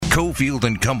Cofield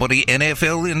and Company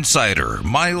NFL insider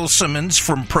Myles Simmons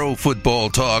from Pro Football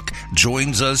Talk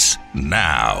joins us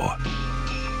now.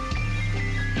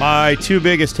 My two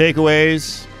biggest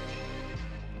takeaways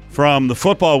from the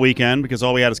football weekend, because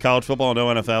all we had is college football, no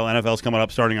NFL. NFL's coming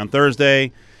up starting on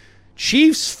Thursday.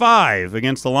 Chiefs 5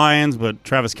 against the Lions, but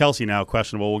Travis Kelce now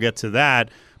questionable. We'll get to that.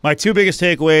 My two biggest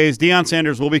takeaways, Deion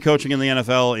Sanders will be coaching in the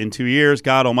NFL in 2 years.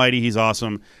 God almighty, he's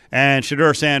awesome. And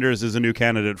Shedeur Sanders is a new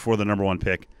candidate for the number one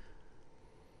pick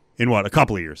in what, a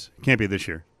couple of years. Can't be this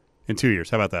year. In 2 years.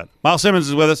 How about that? Myles Simmons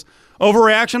is with us.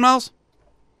 Overreaction, Myles?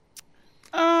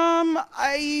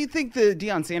 I think the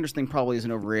Deion Sanders thing probably is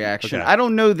an overreaction. Okay. I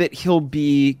don't know that he'll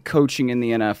be coaching in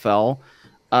the NFL.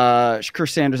 Shedeur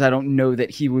Sanders, I don't know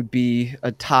that he would be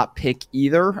a top pick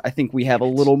either. I think we have a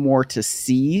little more to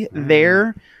see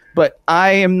there. But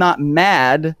I am not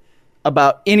mad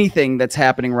about anything that's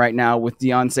happening right now with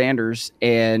Deion Sanders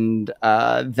and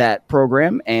that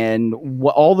program and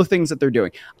all the things that they're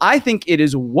doing. I think it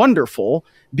is wonderful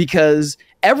because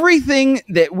everything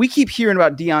that we keep hearing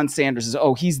about Deion Sanders is,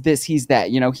 oh, he's this, he's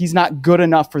that. You know, he's not good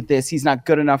enough for this. He's not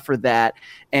good enough for that.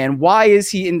 And why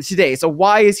is he in today? So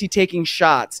why is he taking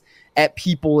shots at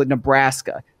people in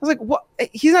Nebraska? I was like, what?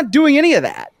 He's not doing any of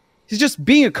that. He's just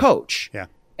being a coach. Yeah.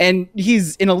 And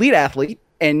he's an elite athlete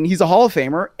and he's a Hall of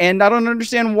Famer. And I don't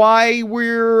understand why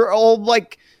we're all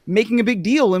like making a big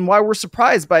deal and why we're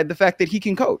surprised by the fact that he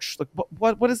can coach. Like,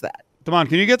 what is that? Damon,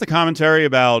 can you get the commentary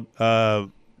about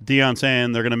Deion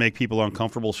saying they're going to make people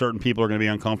uncomfortable? Certain people are going to be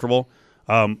uncomfortable.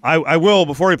 I will,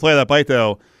 before we play that bite,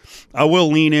 though, I will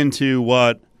lean into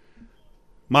what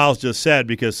Myles just said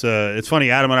because it's funny.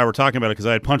 Adam and I were talking about it because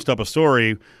I had punched up a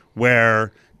story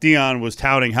where Deion was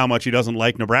touting how much he doesn't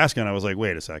like Nebraska, and I was like,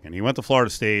 wait a second. He went to Florida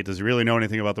State. Does he really know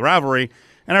anything about the rivalry?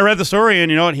 And I read the story,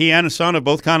 and you know what? He and his son have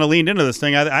both kind of leaned into this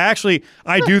thing. I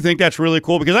do think that's really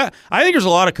cool because I think there's a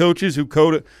lot of coaches who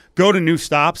go to new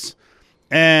stops,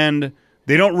 and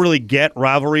they don't really get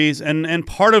rivalries. And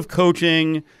part of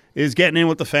coaching is getting in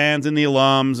with the fans and the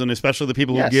alums, and especially the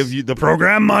people who give you the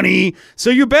program money. So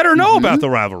you better know about the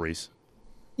rivalries.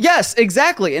 Yes,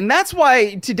 exactly. And that's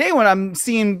why today when I'm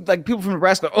seeing like people from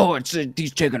Nebraska,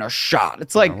 he's taking a shot.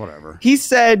 It's like, whatever. He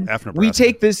said, we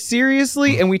take this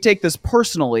seriously and we take this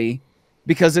personally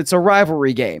because it's a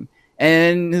rivalry game.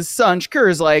 And his son, Shedeur,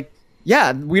 is like,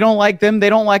 yeah, we don't like them. They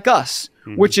don't like us,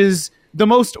 which is the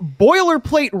most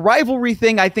boilerplate rivalry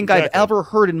thing I think I've ever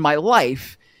heard in my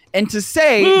life. And to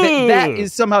say that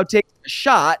is somehow taking a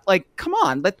shot, like, come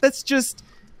on,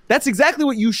 that's exactly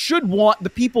what you should want the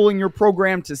people in your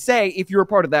program to say if you're a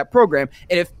part of that program.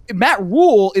 And if Matt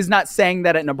Rule is not saying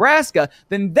that at Nebraska,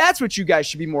 then that's what you guys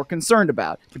should be more concerned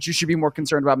about. But you should be more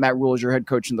concerned about Matt Rule as your head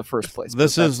coach in the first place.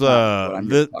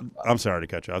 I'm sorry to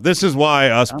cut you off. This is why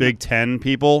us Big Ten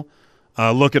people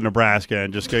look at Nebraska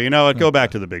and just go, you know what, go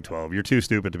back to the Big 12. You're too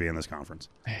stupid to be in this conference.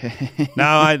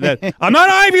 Now, I'm not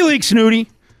Ivy League, Snooty.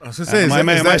 I was gonna say,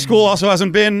 my school also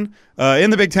hasn't been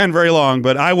in the Big Ten very long,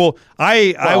 but I will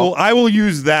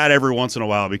use that every once in a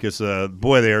while because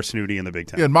boy, they are snooty in the Big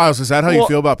Ten. Yeah, and Myles, is that how you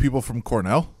feel about people from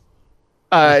Cornell?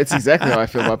 It's exactly how I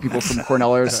feel about people from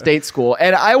Cornell or State School.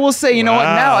 And I will say, you know what,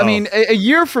 now, I mean, a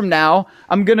year from now,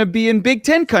 I'm going to be in Big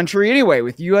Ten country anyway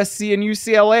with USC and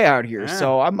UCLA out here. Yeah.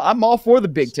 So I'm all for the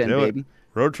Big Ten, baby.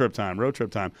 Road trip time.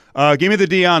 Give me the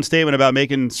Deion statement about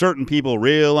making certain people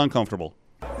real uncomfortable.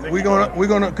 We're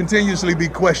gonna continuously be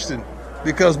questioned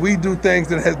because we do things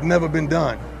that have never been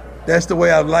done. That's the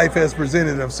way our life has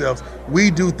presented themselves.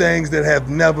 We do things that have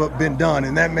never been done,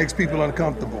 and that makes people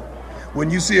uncomfortable. When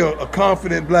you see a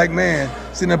confident black man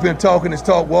sitting up here talking his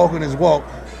talk, walking his walk,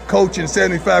 coaching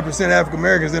 75% African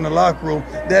Americans in the locker room,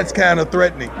 that's kind of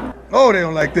threatening. Oh, they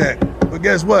don't like that. But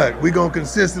guess what? We're gonna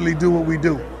consistently do what we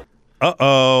do.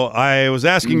 I was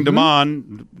asking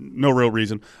Damon, no real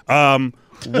reason,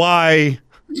 why.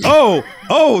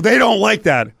 Oh, they don't like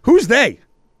that. Who's they?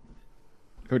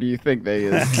 Who do you think they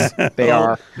is? They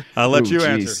are. I'll let you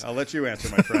answer.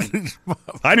 My friend.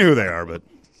 I knew who they are, but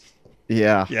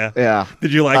yeah.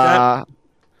 Did you like that?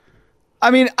 I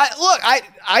mean,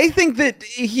 I think that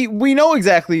we know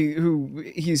exactly who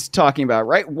he's talking about,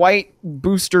 right? White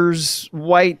boosters,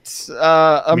 white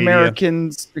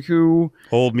Americans who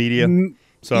old media.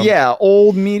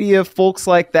 Old media folks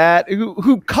like that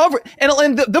who cover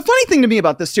and the funny thing to me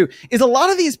about this too is a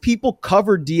lot of these people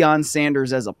covered Deion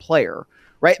Sanders as a player,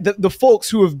 right? The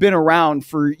folks who have been around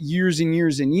for years and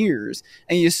years and years,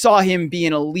 and you saw him be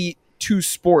an elite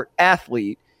two-sport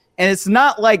athlete. And it's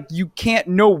not like you can't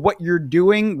know what you're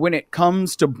doing when it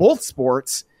comes to both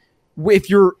sports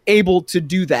if you're able to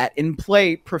do that and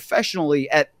play professionally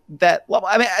at that level.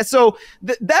 I mean, so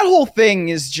that whole thing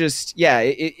is just,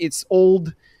 it's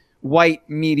old white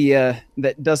media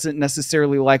that doesn't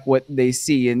necessarily like what they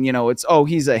see. And, it's, oh,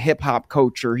 he's a hip hop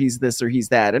coach, or he's this or he's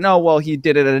that. And, oh, well, he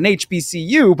did it at an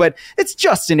HBCU, but it's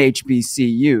just an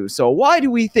HBCU. So why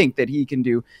do we think that he can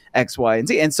do X, Y, and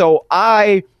Z? And so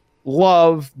I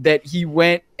love that he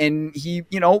went and he,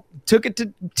 took it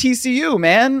to TCU,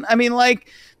 man. I mean,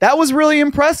 that was really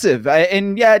impressive.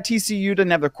 And yeah, TCU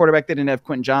didn't have their quarterback. They didn't have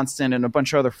Quentin Johnston and a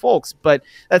bunch of other folks, but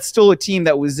that's still a team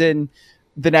that was in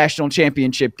the national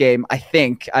championship game. I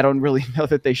think, I don't really know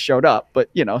that they showed up, but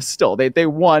still they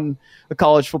won the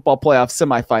college football playoff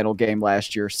semifinal game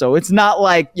last year. So it's not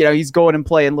like, he's going and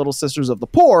playing Little Sisters of the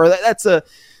Poor. That's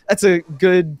a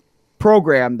good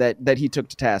program that he took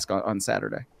to task on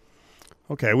Saturday.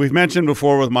 Okay, we've mentioned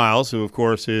before with Myles, who of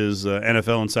course is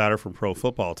NFL insider from Pro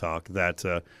Football Talk, that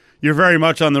you're very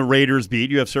much on the Raiders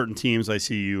beat. You have certain teams I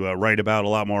see you write about a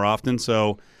lot more often.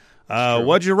 So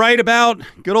what'd you write about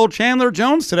good old Chandler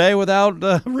Jones today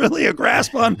without really a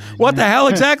grasp on what the hell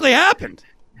exactly happened?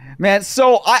 Man,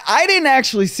 so I didn't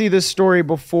actually see this story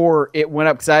before it went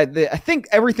up, because I think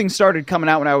everything started coming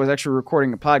out when I was actually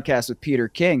recording a podcast with Peter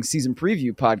King, season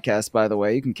preview podcast, by the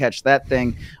way. You can catch that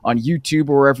thing on YouTube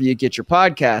or wherever you get your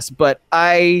podcasts. But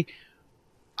I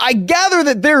gather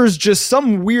that there's just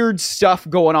some weird stuff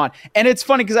going on. And it's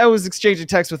funny because I was exchanging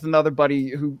texts with another buddy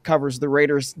who covers the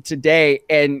Raiders today,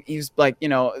 and he's like,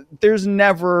 there's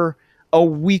never a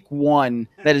week one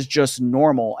that is just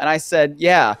normal. And I said,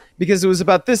 yeah, because it was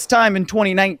about this time in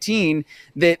 2019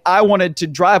 that I wanted to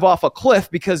drive off a cliff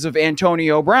because of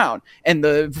Antonio Brown and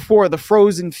before the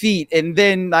frozen feet. And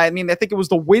then, I think it was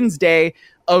the Wednesday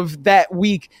of that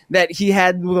week that he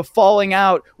had the falling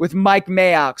out with Mike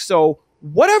Mayock. So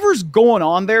whatever's going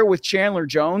on there with Chandler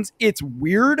Jones, it's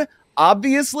weird,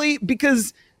 obviously,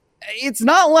 because it's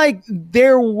not like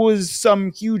there was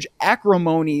some huge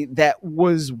acrimony that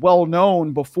was well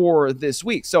known before this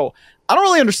week. So I don't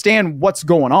really understand what's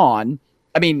going on.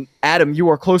 I mean, Adam, you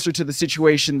are closer to the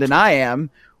situation than I am.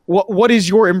 What is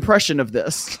your impression of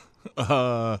this?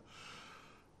 I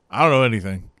don't know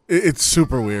anything. It's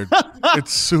super weird.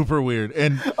 It's super weird.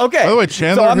 And okay, by the way,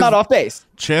 Chandler, so I'm not off base.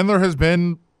 Chandler has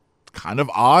been kind of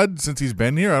odd since he's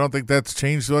been here. I don't think that's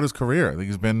changed throughout his career. I think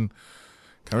he's been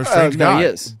kind of a strange guy. He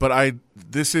is. But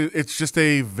it's just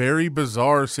a very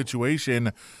bizarre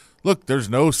situation. Look, there's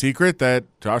no secret that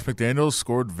Josh McDaniels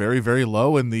scored very, very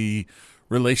low in the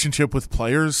relationship with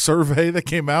players survey that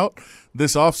came out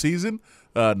this offseason.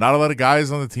 Not a lot of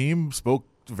guys on the team spoke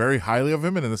very highly of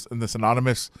him in this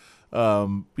anonymous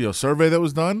survey that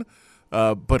was done.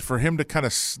 But for him to kind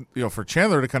of for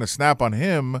Chandler to kind of snap on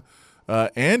him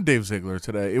and Dave Ziegler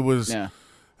today, it was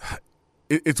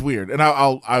it's weird. And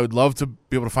I would love to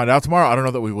be able to find out tomorrow. I don't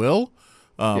know that we will.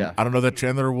 I don't know that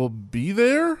Chandler will be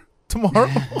there tomorrow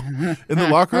in the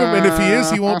locker room. And if he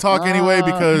is, he won't talk anyway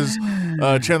because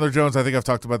Chandler Jones, I think I've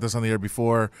talked about this on the air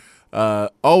before,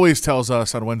 always tells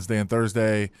us on Wednesday and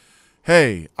Thursday,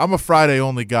 hey, I'm a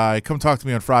Friday-only guy. Come talk to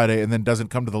me on Friday, and then doesn't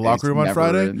come to the locker room on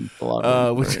Friday,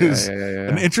 which is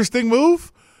an interesting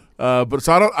move. But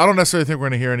so I don't necessarily think we're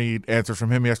going to hear any answers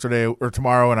from him yesterday or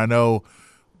tomorrow, and I know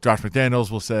Josh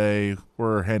McDaniels will say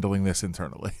we're handling this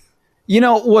internally. You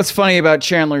know what's funny about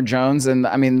Chandler Jones, and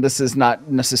I mean, this is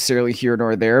not necessarily here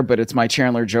nor there, but it's my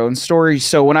Chandler Jones story.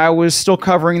 So when I was still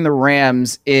covering the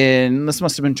Rams this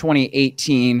must have been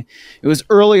 2018, it was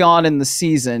early on in the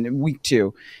season, week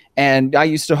 2. And I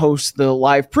used to host the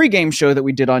live pregame show that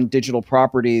we did on digital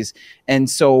properties. And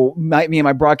so me and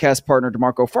my broadcast partner,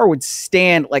 DeMarco Farr, would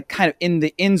stand like kind of in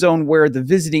the end zone where the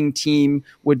visiting team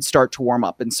would start to warm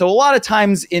up. And so a lot of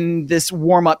times in this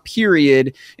warm up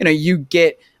period, you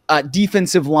get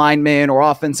defensive linemen or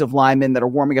offensive linemen that are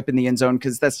warming up in the end zone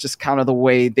because that's just kind of the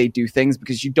way they do things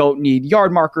because you don't need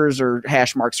yard markers or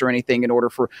hash marks or anything in order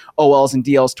for OLs and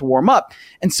DLs to warm up.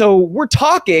 And so we're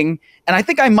talking, and I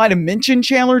think I might have mentioned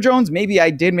Chandler Jones. Maybe I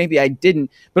did, maybe I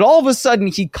didn't. But all of a sudden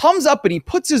he comes up and he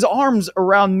puts his arms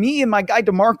around me and my guy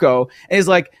DeMarco and is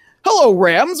like, hello,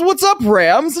 Rams. What's up,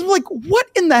 Rams? I'm like, what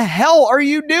in the hell are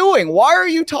you doing? Why are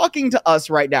you talking to us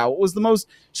right now? It was the most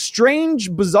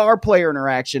strange, bizarre player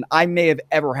interaction I may have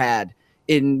ever had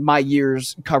in my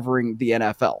years covering the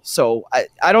NFL. So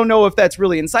I don't know if that's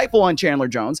really insightful on Chandler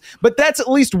Jones, but that's at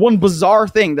least one bizarre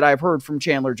thing that I've heard from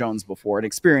Chandler Jones before and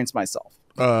experienced myself.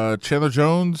 Chandler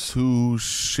Jones, who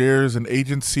shares an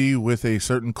agency with a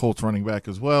certain Colts running back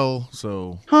as well.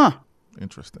 So,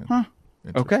 interesting.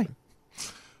 Okay.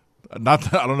 Not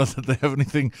that I don't know that they have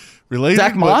anything related.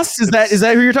 Zach Moss? Is that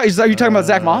who you're talking? Is that you talking about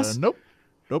Zach Moss? Nope,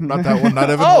 not that one. Not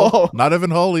Evan Hull. Not Evan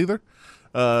Hull either.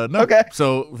 No. Okay.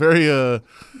 So very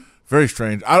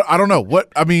strange. I don't know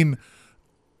what I mean.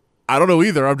 I don't know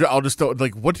either. I'll just don't,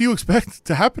 like, what do you expect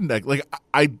to happen next? Like,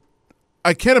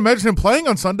 I can't imagine him playing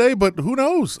on Sunday, but who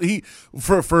knows?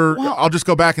 I'll just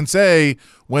go back and say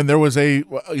when there was a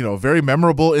very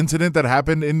memorable incident that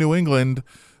happened in New England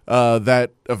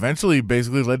that eventually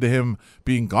basically led to him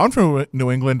being gone from New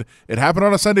England. It happened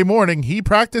on a Sunday morning. He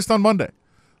practiced on Monday.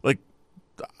 Like,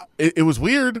 it was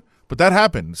weird, but that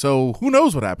happened. So who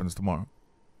knows what happens tomorrow?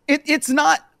 It's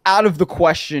not out of the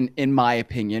question, in my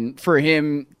opinion, for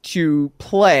him to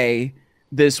play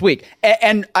this week.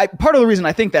 And part of the reason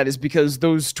I think that is because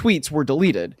those tweets were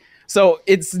deleted. So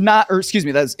it's not, or excuse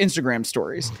me, that's Instagram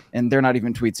stories, and they're not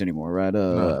even tweets anymore, right?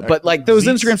 But like those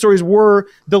Instagram stories were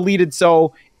deleted.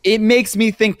 So it makes me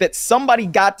think that somebody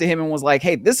got to him and was like,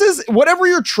 hey, this is whatever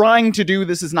you're trying to do.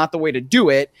 This is not the way to do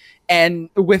it. And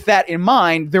with that in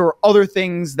mind, there are other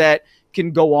things that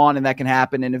can go on and that can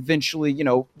happen. And eventually,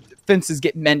 fences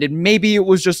get mended. Maybe it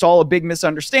was just all a big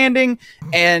misunderstanding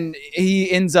and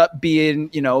he ends up being,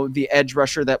 the edge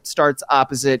rusher that starts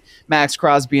opposite Max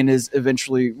Crosby and is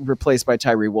eventually replaced by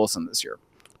Tyree Wilson this year.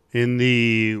 In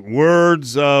the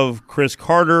words of Chris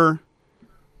Carter,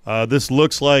 this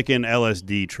looks like an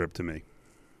LSD trip to me.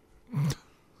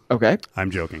 Okay.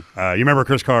 I'm joking. You remember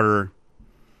Chris Carter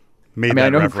made that I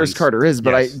know reference. who Chris Carter is,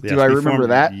 but Yes, I remember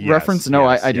that reference? No,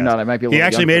 I do not. I might be a little He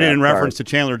actually young made for it that. in reference to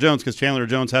Chandler Jones because Chandler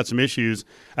Jones had some issues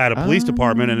at a police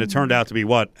department, and it turned out to be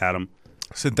what, Adam?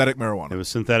 Synthetic marijuana. It was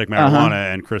synthetic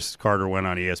marijuana, and Chris Carter went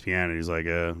on ESPN, and he's like,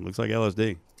 looks like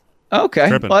LSD. Okay.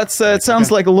 Tripping. Well, it sounds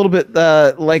like a little bit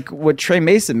like what Trey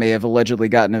Mason may have allegedly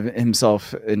gotten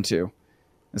himself into,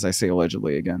 as I say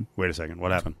allegedly again. Wait a second.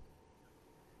 What happened?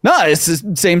 No, it's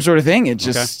the same sort of thing. It's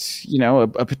just,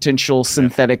 a potential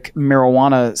synthetic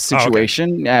marijuana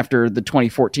situation after the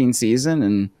 2014 season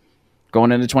and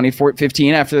going into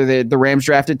 2015 after the Rams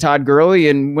drafted Todd Gurley.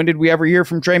 And when did we ever hear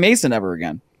from Trey Mason ever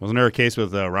again? Wasn't there a case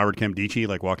with Robert Kemdici,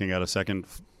 like walking out a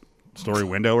second-story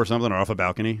window or something, or off a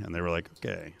balcony? And they were like,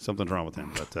 okay, something's wrong with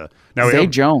him. But Zay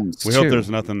Jones, we hope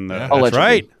there's nothing. That's allegedly.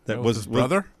 right. That was his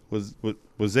brother? Was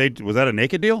that a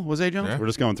naked deal? Was Zay Jones? Yeah. We're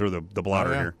just going through the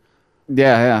blotter here.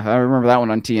 Yeah, I remember that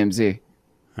one on TMZ.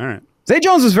 All right. Zay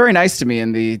Jones was very nice to me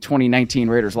in the 2019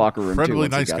 Raiders locker room. Friendly,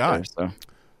 too, nice guy. There, so.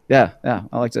 Yeah,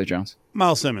 I like Zay Jones.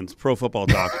 Myles Simmons, Pro Football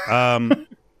Talk.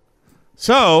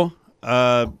 So,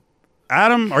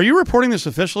 Adam, are you reporting this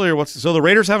officially, or what's? So the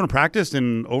Raiders haven't practiced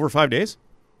in over 5 days.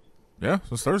 Yeah,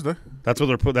 since Thursday. That's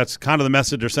what that's kind of the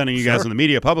message they're sending you guys in the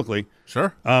media publicly.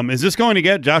 Sure. Is this going to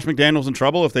get Josh McDaniels in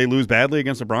trouble if they lose badly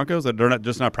against the Broncos? That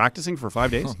they're not practicing for 5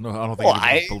 days? Oh, no, I don't think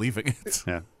anyone's believing it.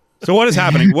 Yeah. So what is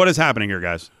happening? What is happening here,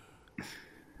 guys?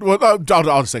 Well, I'll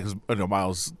just say because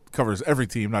Myles covers every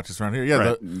team, not just around here.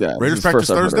 Yeah, the Raiders practice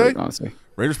Thursday.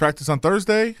 Raiders practice on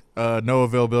Thursday. No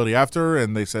availability after,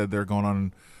 and they said they're going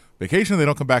on vacation. They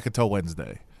don't come back until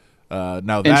Wednesday.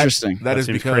 Now Interesting. That is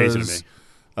seems crazy to because me.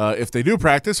 if they do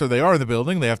practice or they are in the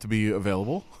building, they have to be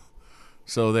available.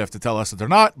 So they have to tell us that they're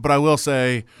not. But I will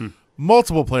say,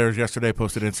 multiple players yesterday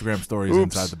posted Instagram stories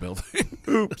inside the building.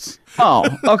 Oops. Oh,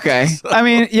 okay. I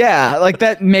mean, yeah, like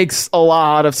that makes a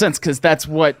lot of sense because that's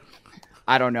what,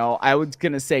 I don't know, I was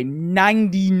going to say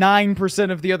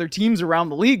 99% of the other teams around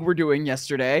the league were doing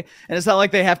yesterday. And it's not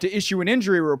like they have to issue an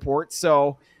injury report.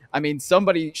 So, I mean,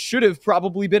 somebody should have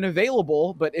probably been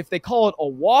available. But if they call it a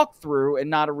walkthrough and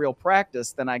not a real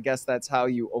practice, then I guess that's how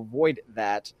you avoid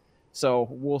that. So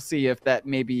we'll see if that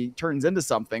maybe turns into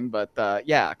something. But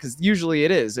yeah, because usually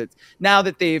it is. It's now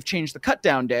that they've changed the cut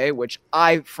down day, which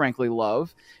I frankly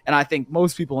love, and I think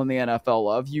most people in the NFL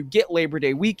love. You get Labor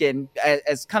Day weekend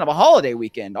as kind of a holiday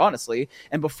weekend, honestly.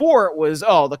 And before it was,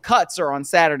 the cuts are on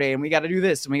Saturday, and we got to do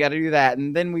this and we got to do that,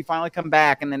 and then we finally come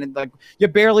back, and then you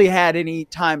barely had any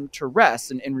time to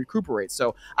rest and recuperate.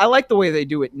 So I like the way they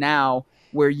do it now,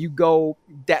 where you go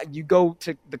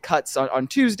to the cuts on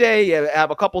Tuesday, you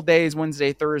have a couple days,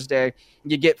 Wednesday, Thursday,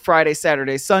 you get Friday,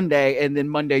 Saturday, Sunday, and then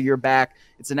Monday you're back.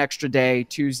 It's an extra day,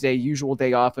 Tuesday, usual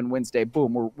day off, and Wednesday,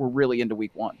 boom, we're really into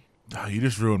week one. Oh, you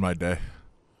just ruined my day.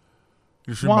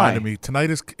 You just Why? reminded me. Tonight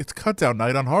it's cut down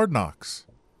night on Hard Knocks.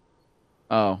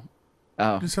 Oh.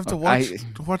 You just have to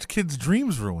watch kids'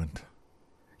 dreams ruined.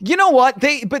 You know what?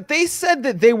 They said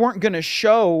that they weren't going to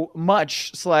show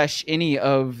much / any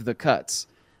of the cuts.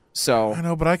 So I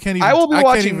know, but I can't even. I will be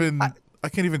watching. I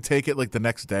can't even take it like the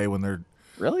next day when they're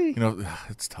really.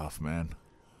 It's tough, man.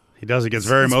 He does. It gets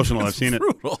very emotional. I've seen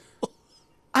brutal.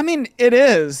 I mean, it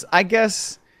is, I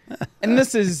guess. And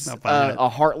this is a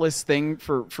heartless thing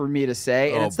for me to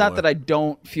say. And it's not that I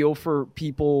don't feel for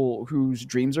people whose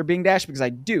dreams are being dashed, because I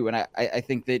do. And I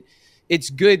think that it's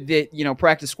good that,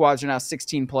 practice squads are now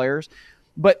 16 players.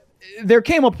 But there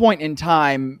came a point in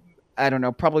time, I don't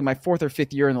know, probably my 4th or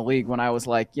 5th year in the league when I was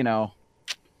like, at a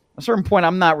certain point,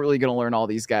 I'm not really going to learn all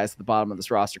these guys at the bottom of this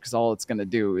roster because all it's going to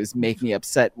do is make me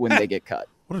upset when they get cut.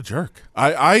 What a jerk.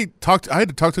 I had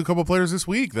to talk to a couple players this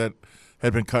week that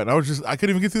had been cut. And I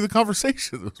couldn't even get through the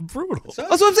conversation. It was brutal.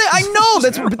 That's what I'm saying. I know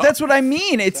that's what I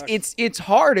mean. It's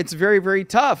hard. It's very, very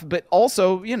tough. But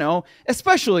also,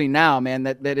 especially now, man,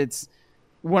 that it's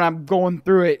when I'm going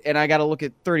through it and I got to look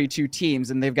at 32 teams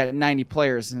and they've got 90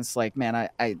 players and it's like, man, I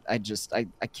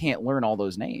can't learn all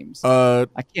those names. I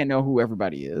can't know who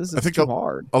everybody is. It's too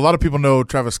hard. A lot of people know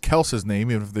Travis Kelce's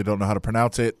name, even if they don't know how to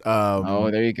pronounce it.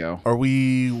 There you go. Are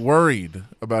we worried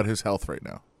about his health right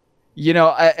now?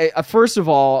 First of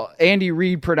all, Andy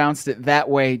Reid pronounced it that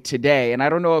way today, and I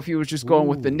don't know if he was just going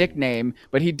with the nickname,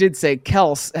 but he did say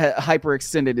Kels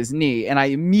hyperextended his knee, and I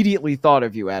immediately thought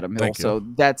of you, Adam Hill. So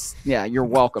you're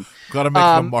welcome. Got to make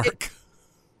the mark.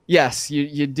 Yes,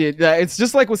 you did. It's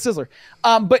just like with Sizzler.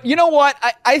 But you know what?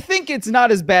 I think it's not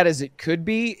as bad as it could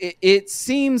be. It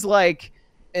seems like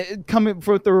coming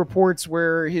from the reports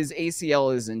where his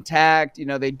ACL is intact,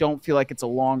 they don't feel like it's a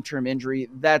long-term injury.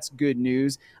 That's good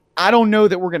news. I don't know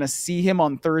that we're going to see him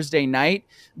on Thursday night,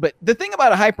 but the thing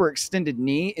about a hyperextended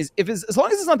knee is as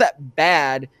long as it's not that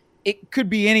bad, it could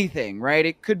be anything, right?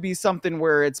 It could be something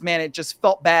where it just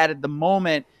felt bad at the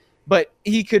moment, but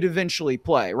he could eventually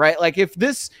play, right? Like if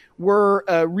this were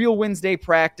a real Wednesday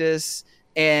practice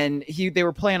and they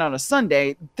were playing on a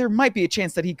Sunday, there might be a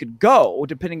chance that he could go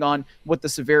depending on what the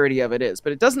severity of it is.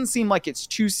 But it doesn't seem like it's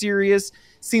too serious.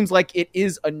 Seems like it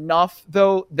is enough,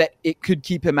 though, that it could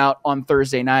keep him out on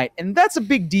Thursday night. And that's a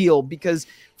big deal because,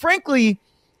 frankly,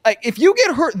 if you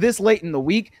get hurt this late in the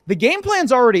week, the game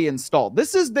plan's already installed.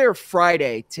 This is their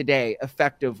Friday today,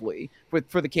 effectively,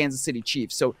 for the Kansas City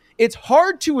Chiefs. So it's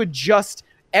hard to adjust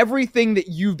everything that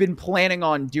you've been planning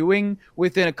on doing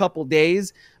within a couple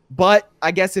days. But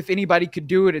I guess if anybody could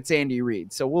do it, it's Andy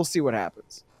Reid. So we'll see what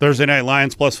happens. Thursday night,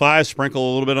 Lions +5. Sprinkle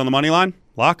a little bit on the money line.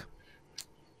 Lock?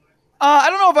 I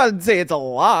don't know if I'd say it's a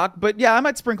lock, but yeah, I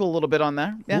might sprinkle a little bit on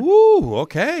there. Yeah. Ooh,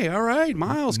 okay. All right.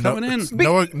 Myles coming in.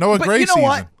 Noah Gray season.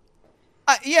 What?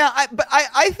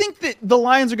 I think that the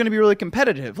Lions are going to be really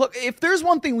competitive. Look, if there's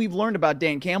one thing we've learned about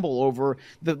Dan Campbell over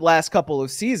the last couple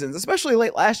of seasons, especially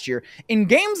late last year, in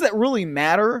games that really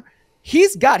matter,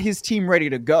 he's got his team ready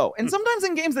to go. And sometimes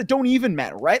in games that don't even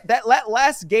matter, right? That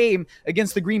last game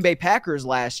against the Green Bay Packers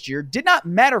last year did not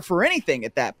matter for anything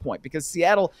at that point because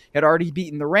Seattle had already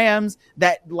beaten the Rams.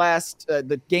 That last,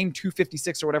 the game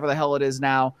 256 or whatever the hell it is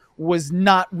now, was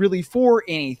not really for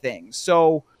anything.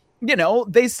 So,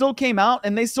 they still came out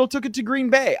and they still took it to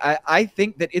Green Bay. I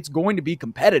think that it's going to be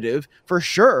competitive for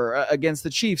sure against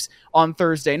the Chiefs on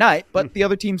Thursday night, but the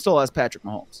other team still has Patrick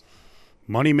Mahomes.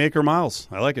 Moneymaker Myles.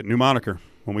 I like it. New moniker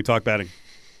when we talk betting.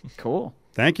 Cool.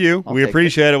 Thank you. We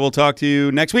appreciate it. We'll talk to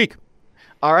you next week.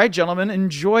 All right, gentlemen.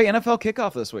 Enjoy NFL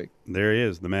kickoff this week. There he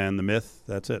is. The man, the myth.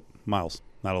 That's it. Myles.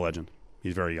 Not a legend.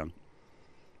 He's very young.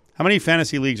 How many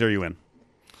fantasy leagues are you in?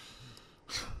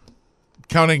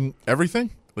 Counting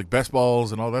everything? Like best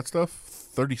balls and all that stuff?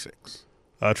 36.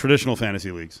 Traditional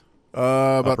fantasy leagues?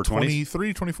 About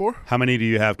 23, 24. How many do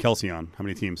you have Kelsey on? How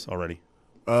many teams already?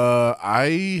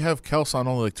 I have Kels on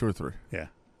only like 2 or 3. Yeah.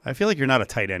 I feel like you're not a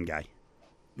tight end guy.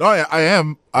 No, I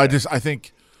am. I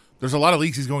think there's a lot of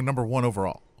leagues he's going number 1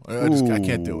 overall. I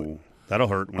can't do it. That'll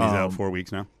hurt when he's out 4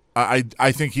 weeks now.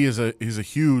 I think he's a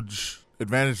huge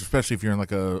advantage, especially if you're in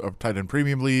like a tight end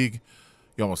premium league.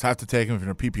 You almost have to take him if you're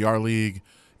in a PPR league.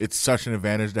 It's such an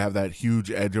advantage to have that huge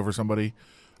edge over somebody.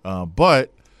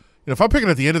 But if I'm picking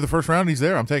at the end of the first round, he's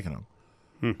there. I'm taking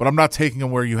him. But I'm not taking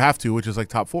him where you have to, which is like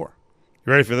top 4.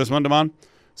 You ready for this one, Damon?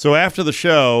 So after the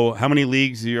show, how many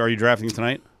leagues are you drafting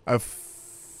tonight? I have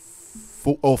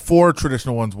 4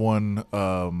 traditional ones. One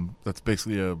that's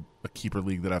basically a keeper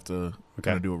league that I have to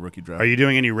kind of do a rookie draft. Are you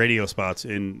doing any radio spots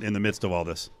in the midst of all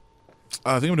this?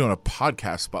 I think I'm doing a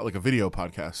podcast spot, like a video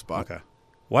podcast spot. Okay.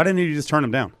 Why didn't you just turn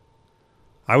them down?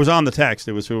 I was on the text.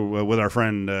 It was with our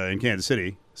friend in Kansas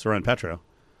City, Soren Petro.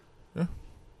 Yeah.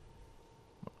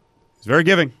 He's very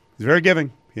giving.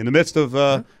 In the midst of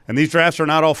and these drafts are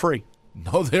not all free.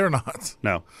 No, they're not.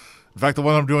 No. In fact, the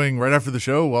one I'm doing right after the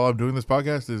show while I'm doing this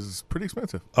podcast is pretty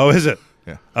expensive. Oh, is it?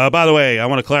 Yeah. By the way, I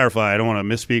want to clarify. I don't want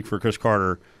to misspeak for Chris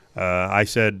Carter. I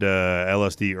said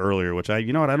LSD earlier, which I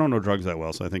don't know drugs that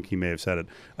well, so I think he may have said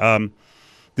it.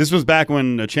 This was back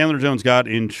when Chandler Jones got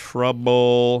in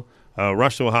trouble,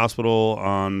 rushed to a hospital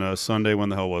on Sunday. When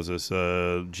the hell was this?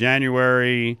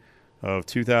 January of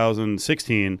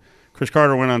 2016. Chris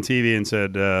Carter went on TV and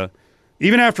said,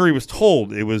 even after he was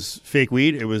told it was fake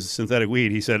weed, it was synthetic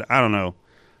weed, he said, I don't know.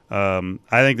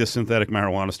 I think the synthetic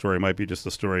marijuana story might be just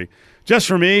a story. Just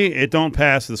for me, it don't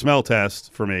pass the smell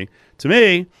test for me. To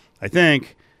me, I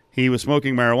think he was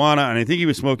smoking marijuana, and I think he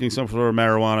was smoking some sort of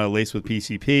marijuana laced with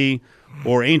PCP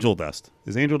or angel dust.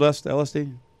 Is angel dust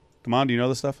LSD? Come on, do you know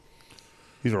this stuff?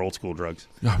 These are old school drugs.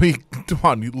 I mean, come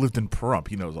on, you lived in Pahrump.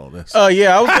 He knows all this.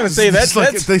 Yeah, I was going to say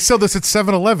that's they sell this at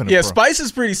 7-Eleven. Yeah, spice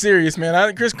is pretty serious,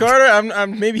 man. Chris Carter,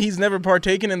 maybe he's never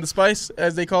partaken in the spice,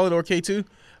 as they call it, or K2.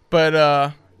 But,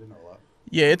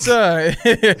 yeah, it's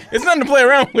it's nothing to play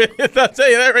around with. I'll tell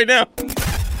you that right now.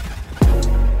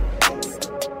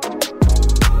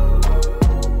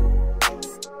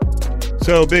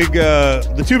 So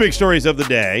the two big stories of the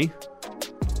day,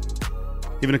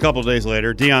 even a couple of days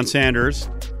later, Deion Sanders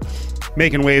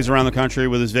making waves around the country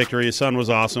with his victory. His son was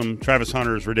awesome. Travis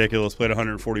Hunter is ridiculous, played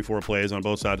 144 plays on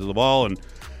both sides of the ball. And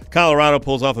Colorado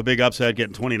pulls off a big upset,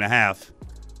 getting 20.5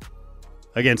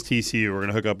 against TCU. We're going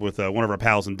to hook up with one of our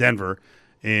pals in Denver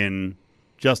in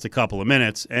just a couple of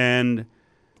minutes. And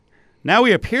now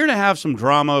we appear to have some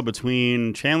drama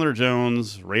between Chandler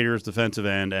Jones, Raiders defensive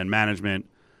end, and management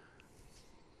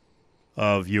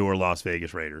of your Las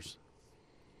Vegas Raiders.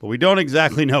 But we don't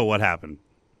exactly know what happened.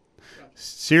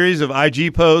 Series of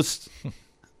IG posts,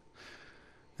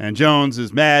 and Jones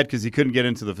is mad because he couldn't get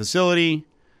into the facility,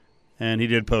 and he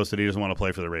did post that he doesn't want to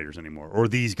play for the Raiders anymore, or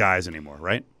these guys anymore,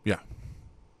 right? Yeah.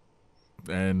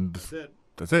 And That's it.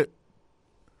 That's it.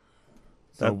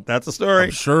 So That's the story.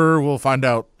 I'm sure we'll find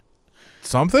out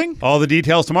something. All the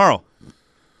details tomorrow,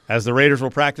 as the Raiders will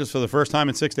practice for the first time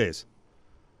in 6 days.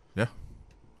 Yeah.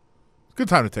 Good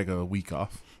time to take a week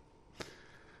off.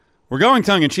 We're going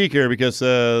tongue-in-cheek here because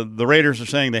the Raiders are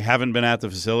saying they haven't been at the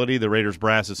facility. The Raiders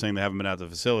brass is saying they haven't been at the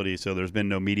facility, so there's been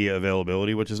no media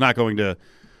availability, which is not going to,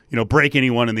 break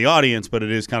anyone in the audience, but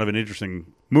it is kind of an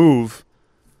interesting move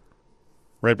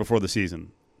right before the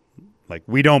season. Like,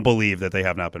 we don't believe that they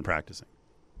have not been practicing.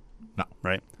 No.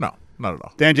 Right? No, not at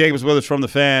all. Dan Jacobs with us from the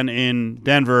Fan in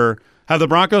Denver. Have the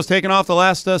Broncos taken off the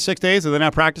last 6 days? Are they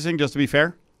not practicing, just to be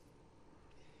fair?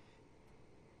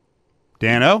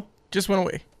 Dan-O? Just went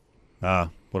away.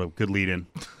 What a good lead-in.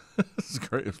 This is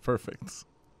great. It's perfect.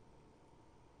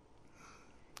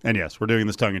 And yes, we're doing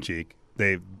this tongue-in-cheek.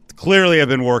 They clearly have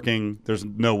been working. There's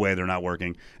no way they're not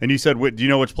working. And you said, do you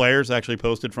know which players actually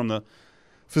posted from the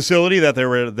facility that they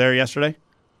were there yesterday?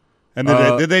 And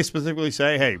did they specifically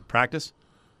say, hey, practice?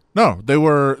 No, they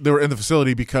were in the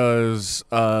facility because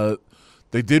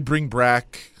they did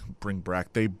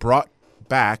They brought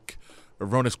back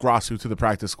Ronis Grasu to the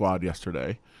practice squad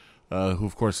yesterday. Who,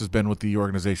 of course, has been with the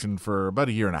organization for about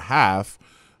a year and a half,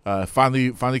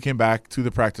 finally came back to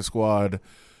the practice squad,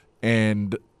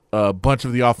 and a bunch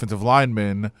of the offensive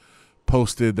linemen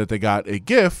posted that they got a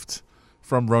gift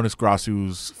from Ronis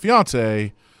Grasu's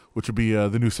fiance, which would be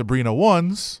the new Sabrina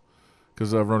Ones,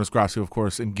 because Ronis Grasu, of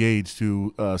course, engaged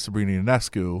to Sabrina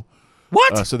Ionescu.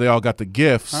 What? So they all got the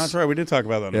gifts. Oh, that's right. We did talk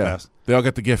about that in the past. They all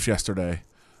got the gifts yesterday.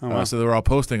 Oh, wow. So they were all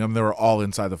posting them. They were all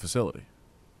inside the facility.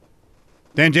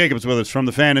 Dan Jacobs with us from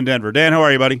the Fan in Denver. Dan, how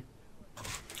are you, buddy?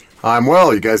 I'm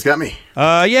well. You guys got me?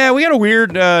 Yeah, we got a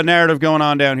weird narrative going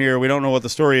on down here. We don't know what the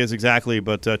story is exactly,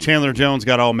 but Chandler Jones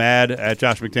got all mad at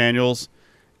Josh McDaniels,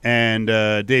 and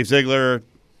Dave Ziegler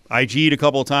IG'd a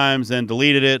couple of times and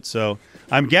deleted it. So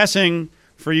I'm guessing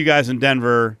for you guys in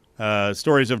Denver,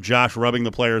 stories of Josh rubbing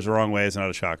the players the wrong way is not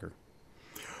a shocker.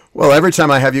 Well, every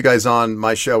time I have you guys on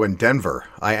my show in Denver,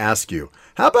 I ask you,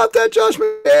 how about that Josh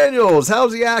McDaniels?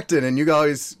 How's he acting? And you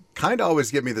guys kind of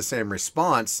always give me the same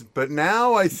response. But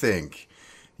now I think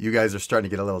you guys are starting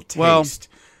to get a little taste. Well,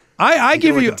 I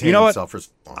give you, you know what?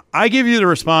 I give you the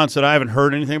response that I haven't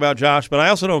heard anything about Josh, but I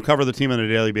also don't cover the team on a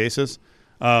daily basis.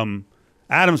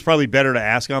 Adam's probably better to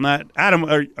ask on that. Adam,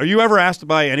 are you ever asked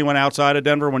by anyone outside of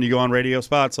Denver when you go on radio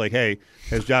spots, like, hey,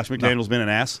 has Josh McDaniels been an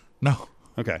ass? No.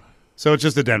 Okay. So it's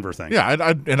just a Denver thing. Yeah,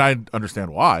 I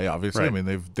understand why, obviously. Right. I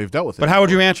mean, they've dealt with it. But how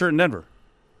would you answer it in Denver?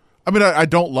 I mean, I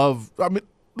don't love – I mean,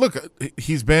 look,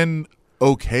 he's been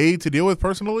okay to deal with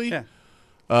personally.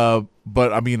 Yeah.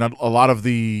 But, I mean, a lot of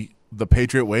the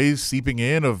Patriot ways seeping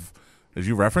in of, as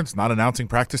you referenced, not announcing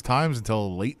practice times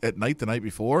until late at night the night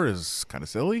before is kind of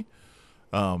silly.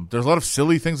 There's a lot of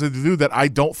silly things that they do that I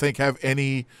don't think have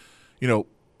any,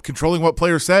 controlling what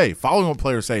players say, following what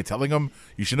players say, telling them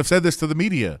you shouldn't have said this to the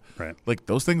media. Right. Like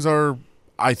those things are,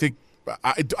 I think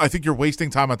you're wasting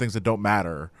time on things that don't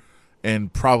matter,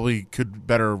 and probably could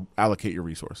better allocate your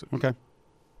resources. Okay,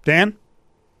 Dan.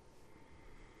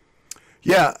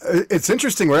 Yeah, it's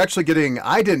interesting. We're actually getting,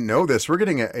 I didn't know this, we're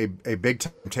getting a big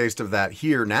time taste of that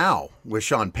here now with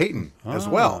Sean Payton as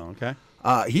well. Okay.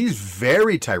 He's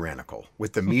very tyrannical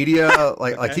with the media.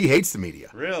 Like he hates the media.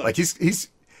 Really? Like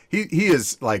he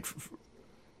is like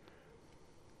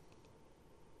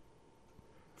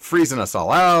freezing us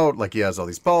all out. Like, he has all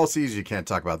these policies. You can't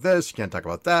talk about this. You can't talk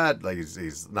about that. Like,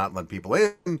 he's not letting people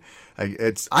in. I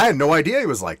had no idea he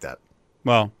was like that.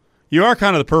 Well, you are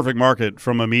kind of the perfect market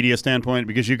from a media standpoint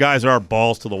because you guys are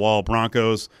balls to the wall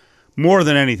Broncos more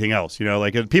than anything else. You know,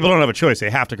 like, people don't have a choice.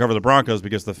 They have to cover the Broncos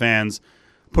because the fans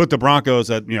put the Broncos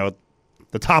at,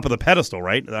 the top of the pedestal,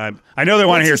 right? I know they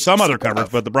want to hear some other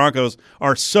coverage, but the Broncos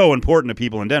are so important to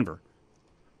people in Denver.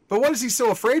 But what is he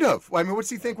so afraid of? I mean, what's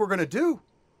he think we're going to do?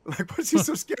 Like, what's he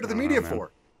so scared of the media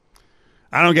for?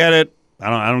 I don't get it.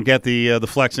 I don't get the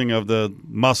flexing of the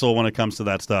muscle when it comes to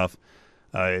that stuff.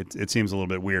 It seems a little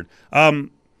bit weird.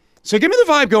 So give me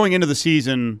the vibe going into the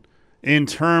season in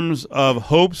terms of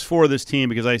hopes for this team,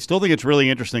 because I still think it's really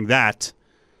interesting that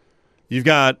you've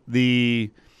got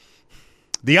the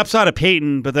upside of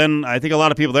Peyton, but then I think a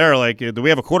lot of people there are like, do we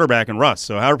have a quarterback in Russ?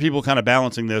 So how are people kind of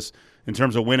balancing this in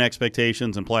terms of win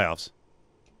expectations and playoffs?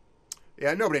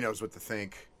 Yeah, nobody knows what to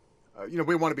think.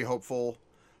 We want to be hopeful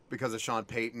because of Sean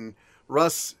Payton.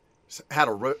 Russ had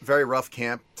a very rough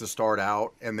camp to start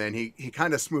out, and then he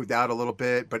kind of smoothed out a little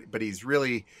bit, but he's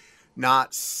really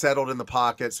not settled in the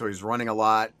pocket, so he's running a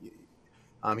lot.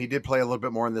 He did play a little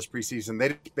bit more in this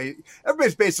preseason.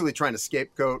 Everybody's basically trying to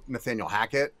scapegoat Nathaniel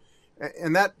Hackett,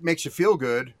 and that makes you feel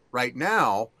good right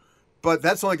now, but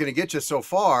that's only going to get you so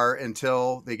far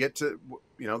until they get to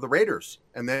the Raiders,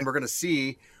 and then we're going to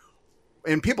see.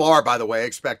 And people are, by the way,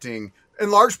 expecting, in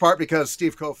large part because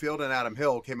Steve Cofield and Adam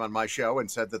Hill came on my show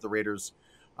and said that the Raiders,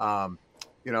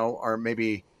 are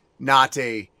maybe not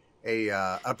a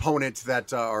opponent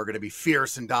that are going to be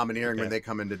fierce and domineering when they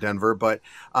come into Denver. But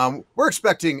we're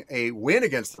expecting a win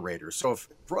against the Raiders. So if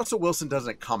Russell Wilson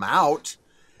doesn't come out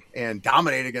and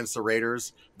dominate against the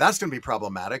Raiders, that's going to be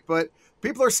problematic. But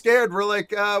people are scared. We're like,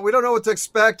 we don't know what to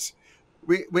expect.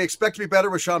 We expect to be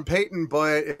better with Sean Payton,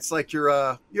 but it's like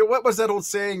what was that old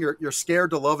saying? You're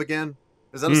scared to love again.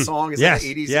 Is that a song? Is that an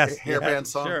 80s hairband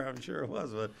song? I'm sure it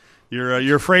was. But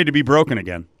you're afraid to be broken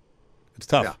again. It's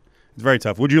tough. Yeah. It's very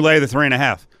tough. Would you lay the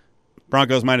 3.5?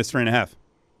 Broncos minus 3.5.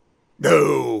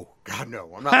 No, God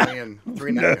no. I'm not laying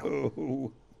 3.5.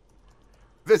 No.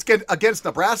 If it's against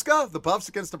Nebraska, the Buffs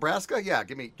against Nebraska, yeah,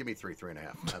 give me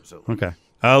 3.5. Absolutely.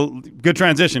 Okay. Good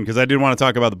transition because I did want to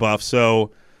talk about the Buffs.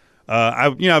 So.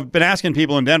 I've been asking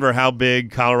people in Denver how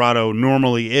big Colorado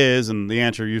normally is, and the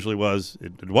answer usually was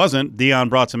it wasn't. Dion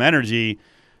brought some energy.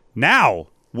 Now,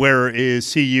 where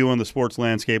is CU in the sports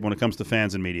landscape when it comes to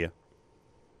fans and media?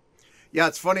 Yeah,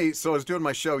 it's funny. So I was doing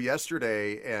my show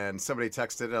yesterday, and somebody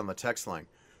texted it on the text line.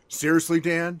 Seriously,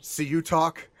 Dan? CU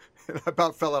talk? And I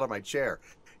about fell out of my chair.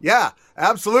 Yeah,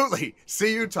 absolutely.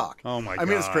 CU talk. Oh, my God. I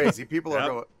mean, it's crazy. People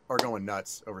are going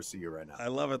nuts over CU right now. I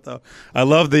love it, though. I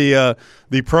love the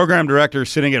program director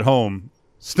sitting at home,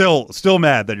 still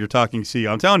mad that you're talking CU.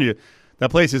 I'm telling you,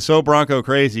 that place is so Bronco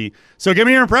crazy. So give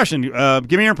me your impression.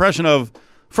 Give me your impression of,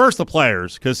 first, the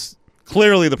players, because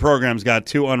clearly the program's got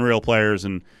two unreal players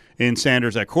in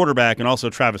Sanders at quarterback and also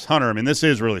Travis Hunter. I mean, this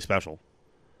is really special.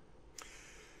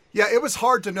 Yeah, it was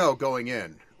hard to know going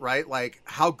in, right? Like,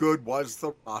 how good was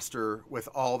the roster with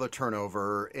all the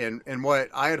turnover? And what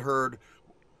I had heard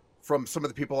from some of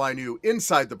the people I knew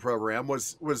inside the program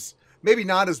was maybe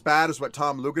not as bad as what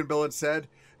Tom Luginbill had said,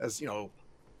 as,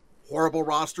 horrible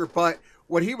roster. But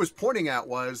what he was pointing at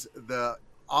was the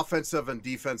offensive and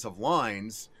defensive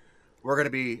lines were going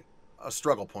to be a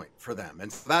struggle point for them.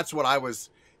 And so that's what I was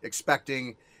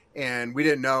expecting. And we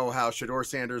didn't know how Shedeur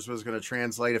Sanders was going to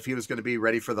translate, if he was going to be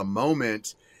ready for the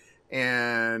moment.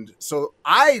 And so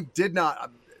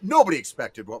nobody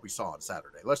expected what we saw on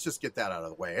Saturday. Let's just get that out of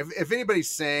the way. If anybody's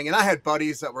saying, and I had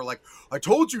buddies that were like, I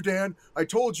told you, Dan, I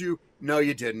told you. No,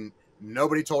 you didn't.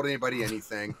 Nobody told anybody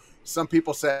anything. Some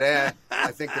people said,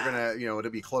 I think they're going to, it'll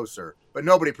be closer. But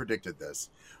nobody predicted this.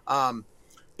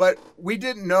 But we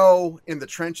didn't know in the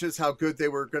trenches how good they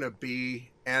were going to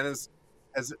be. And as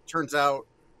it turns out,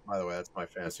 by the way, that's my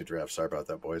fantasy draft. Sorry about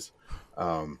that, boys.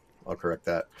 I'll correct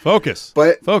that. Focus.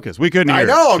 We couldn't hear. I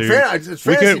know. It's it's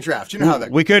fantasy draft. You know how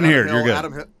that. We couldn't hear it. You're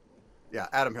good.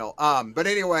 Adam Hill. But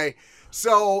anyway,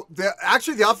 so the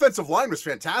offensive line was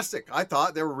fantastic. I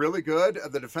thought they were really good.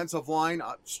 The defensive line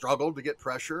struggled to get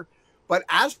pressure, but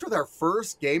as for their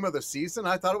first game of the season,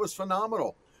 I thought it was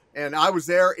phenomenal. And I was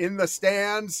there in the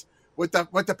stands with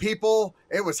the people.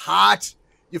 It was hot.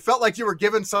 You felt like you were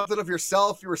giving something of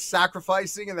yourself. You were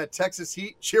sacrificing in that Texas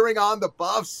heat, cheering on the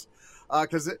Buffs,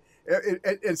 because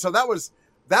and so that was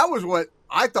what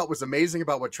I thought was amazing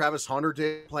about what Travis Hunter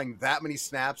did, playing that many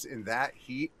snaps in that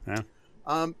heat.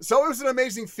 Yeah. So it was an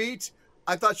amazing feat.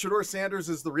 I thought Shedeur Sanders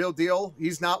is the real deal.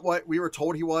 He's not what we were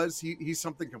told he was. He's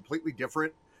something completely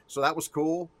different. So that was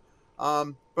cool.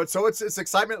 But so it's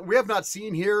excitement we have not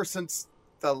seen here since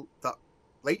the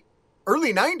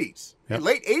early 90s,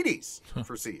 late 80s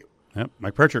for CU. Yep,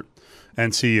 Mike Pritchard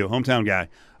and CU, hometown guy.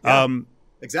 Yeah,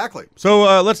 exactly.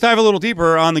 So let's dive a little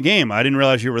deeper on the game. I didn't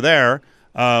realize you were there.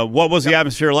 What was the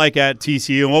atmosphere like at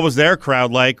TCU, and what was their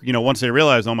crowd like, once they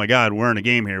realized, oh, my God, we're in a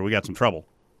game here. We got some trouble.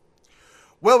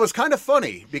 Well, it was kind of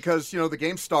funny because, the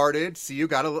game started. CU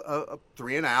got a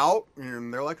 3 and out,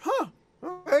 and they're like, huh,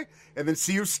 okay. And then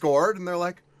CU scored, and they're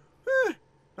like,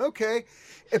 okay.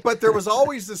 But there was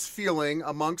always this feeling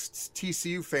amongst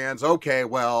TCU fans, okay,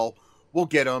 well, we'll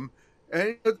get them.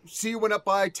 And CU went up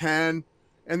by 10,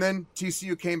 and then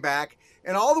TCU came back.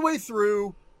 And all the way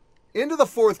through into the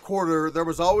fourth quarter, there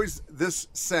was always this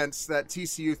sense that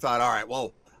TCU thought,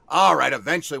 all right,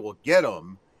 eventually we'll get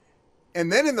them. And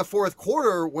then in the fourth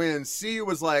quarter, when CU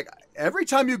was like, every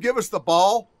time you give us the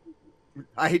ball,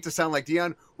 I hate to sound like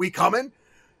Deion, we coming.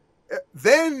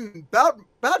 Then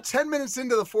about 10 minutes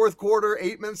into the fourth quarter,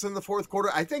 8 minutes in the fourth quarter,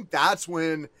 I think that's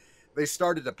when they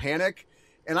started to panic.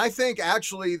 And I think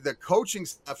actually the coaching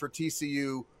staff for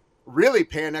TCU really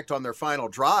panicked on their final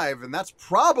drive. And that's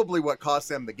probably what cost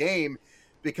them the game,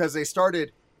 because they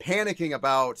started panicking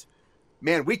about,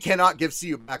 man, we cannot give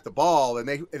CU back the ball. And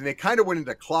they kind of went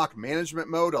into clock management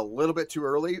mode a little bit too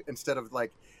early, instead of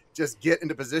like, just get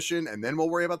into position and then we'll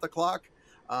worry about the clock.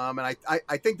 And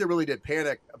I think they really did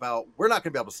panic about, we're not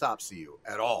going to be able to stop CU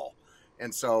at all.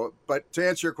 And so, but to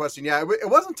answer your question, yeah, it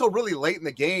wasn't until really late in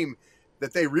the game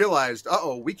that they realized,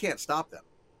 we can't stop them.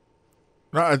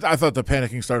 No, I thought the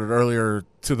panicking started earlier,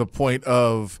 to the point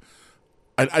of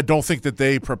I don't think that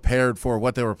they prepared for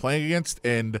what they were playing against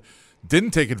and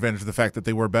didn't take advantage of the fact that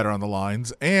they were better on the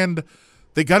lines. And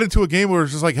they got into a game where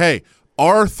it's just like, hey,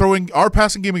 our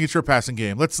passing game against your passing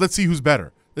game. Let's see who's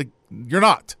better. Like, you're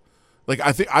not. Like,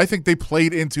 I think they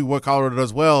played into what Colorado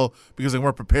does well, because they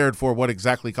weren't prepared for what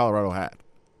exactly Colorado had.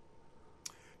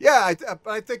 Yeah,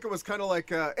 I think it was kind of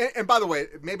like, and by the way,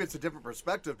 maybe it's a different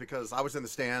perspective because I was in the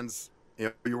stands.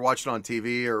 You were watching on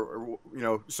TV, or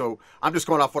so I'm just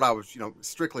going off what I was,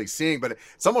 strictly seeing. But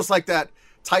it's almost like that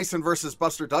Tyson versus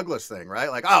Buster Douglas thing, right?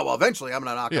 Like, eventually I'm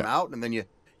going to knock him out, and then you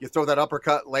throw that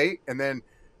uppercut late, and then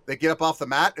they get up off the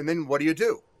mat, and then what do you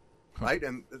do, right?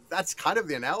 And that's kind of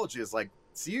the analogy, is like,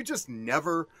 CU just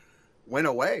never went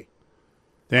away.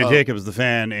 Dan Jacobs, the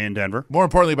fan in Denver. More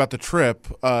importantly about the trip,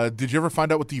 did you ever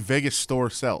find out what the Vegas store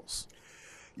sells?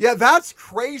 Yeah, that's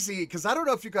crazy, because I don't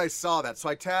know if you guys saw that. So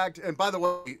I tagged, and by the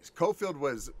way, Cofield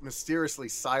was mysteriously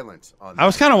silent on that. I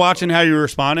was kind of watching how you were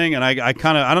responding, and I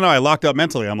don't know, I locked up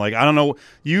mentally. I'm like, I don't know.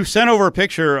 You sent over a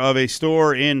picture of a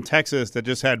store in Texas that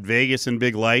just had Vegas and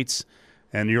big lights,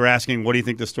 and you were asking, what do you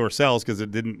think the store sells? Because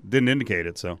it didn't indicate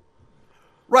it, so.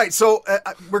 Right, so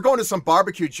we're going to some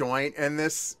barbecue joint, and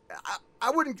this,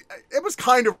 it was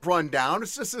kind of run down.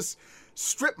 It's just this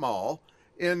strip mall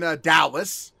in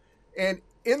Dallas, and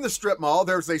in the strip mall,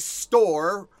 there's a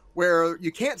store where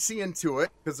you can't see into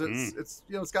it because it's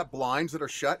it's got blinds that are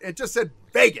shut. It just said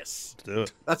Vegas. Let's do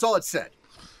it. That's all it said.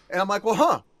 And I'm like,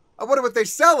 well, I wonder what they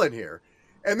sell in here.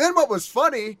 And then what was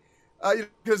funny,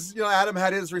 because Adam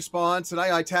had his response, and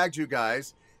I tagged you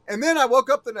guys. And then I woke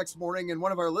up the next morning, and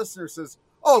one of our listeners says,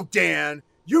 "Oh, Dan,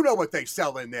 you know what they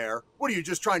sell in there. What are you,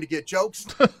 just trying to get jokes?"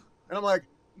 And I'm like,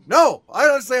 no, I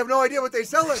honestly have no idea what they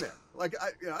sell in there. Like,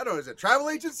 I don't know, is it a travel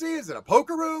agency? Is it a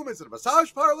poker room? Is it a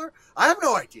massage parlor? I have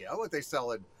no idea what they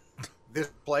sell in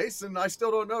this place, and I still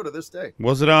don't know to this day.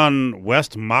 Was it on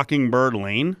West Mockingbird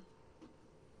Lane?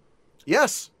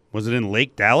 Yes. Was it in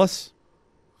Lake Dallas?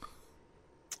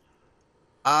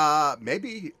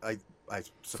 Maybe. I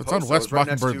suppose. If it's on West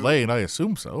Mockingbird Lane, I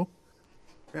assume so.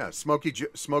 Yeah,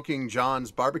 Smoking John's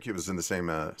Barbecue is in the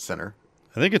same center.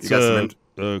 I think it's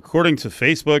according to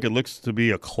Facebook, it looks to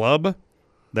be a club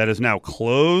that is now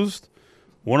closed.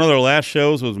 One of their last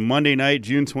shows was Monday night,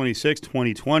 June 26,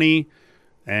 2020,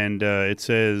 and it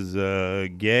says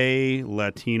Gay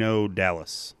Latino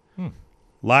Dallas.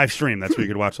 Live stream. That's where you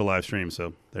could watch the live stream.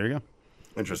 So there you go.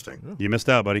 Interesting. You missed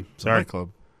out, buddy. Sorry. Club.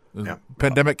 Yeah.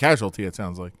 Pandemic casualty, it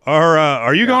sounds like.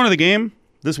 Are you going to the game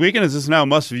this weekend? Is this now a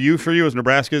must-view for you as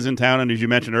Nebraska's in town, and as you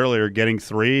mentioned earlier, getting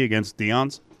 3 against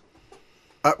Deion's?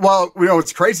 Well,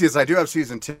 what's crazy is I do have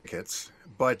season tickets,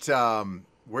 but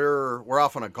we're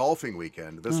off on a golfing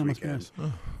weekend this weekend.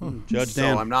 Judge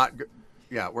Dan. So I'm not.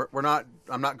 Yeah, we're not.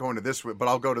 I'm not going to this, but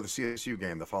I'll go to the CSU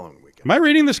game the following weekend. Am I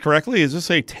reading this correctly? Is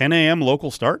this a 10 a.m.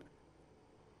 local start?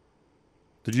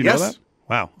 Did you know that?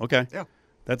 Wow. Okay. Yeah.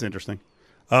 That's interesting.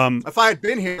 If I had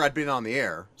been here, I'd been on the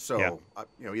air. So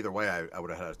either way, I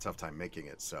would have had a tough time making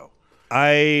it. So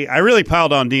I really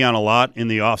piled on Deion a lot in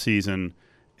the offseason,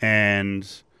 and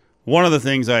one of the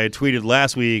things I had tweeted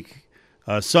last week,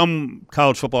 some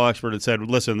college football expert had said,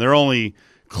 listen, their only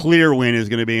clear win is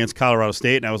going to be against Colorado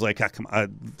State, and I was like, come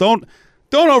on, don't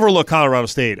overlook Colorado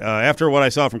State. After what I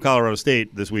saw from Colorado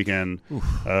State this weekend,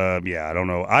 I don't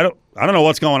know. I don't know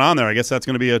what's going on there. I guess that's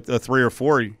going to be a 3 or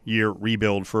 4 year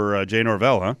rebuild for Jay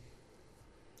Norvell, huh?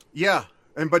 Yeah,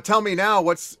 but tell me now,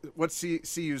 what's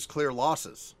CU's clear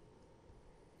losses?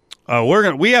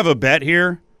 We have a bet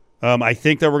here. I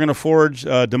think that we're going to forge.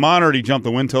 Damon already jumped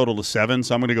the win total to 7,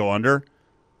 so I'm going to go under.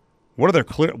 What are their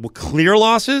clear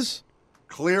losses?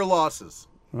 Clear losses.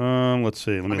 Let's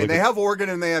see. They have Oregon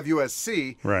and they have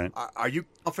USC. Right. Are you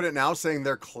confident now saying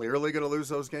they're clearly going to lose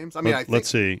those games? I think. Let's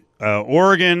see.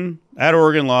 Oregon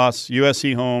loss.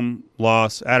 USC home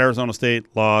loss. At Arizona State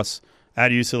loss.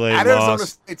 At UCLA at loss. Arizona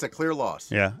State's a clear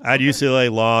loss. Yeah. At UCLA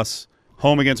loss.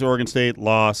 Home against Oregon State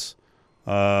loss.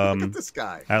 Look at this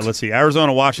guy. Let's see.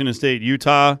 Arizona, Washington State,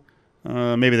 Utah.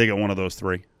 Maybe they get one of those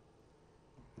 3.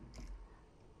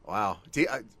 Wow.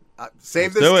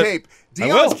 Save this tape.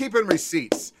 Deion's keeping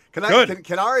receipts. Can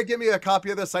Ari give me a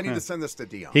copy of this? I need to send this to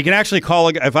Deion. He can actually call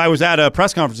if I was at a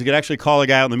press conference, he could actually call a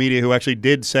guy out in the media who actually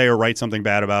did say or write something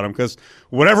bad about him, because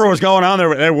whatever was going on there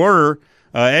with Ed Werder,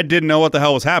 Ed didn't know what the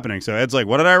hell was happening. So Ed's like,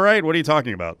 what did I write? What are you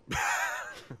talking about?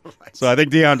 Right. So I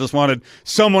think Deion just wanted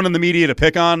someone in the media to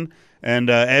pick on, and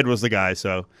Ed was the guy.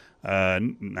 So I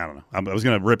don't know. I was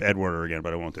going to rip Ed Werder again,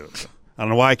 but I won't do it. So I don't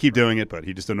know why I keep doing it, but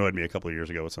he just annoyed me a couple of years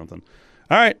ago with something.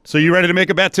 All right, so you ready to make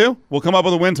a bet too? We'll come up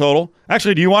with a win total.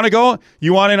 Actually, do you want to go?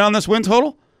 You want in on this win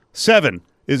total? 7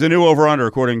 is the new over-under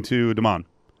according to Damon.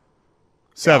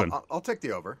 7. Yeah, I'll take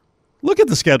the over. Look at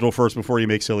the schedule first before you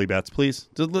make silly bets, please.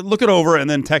 Just look it over and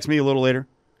then text me a little later.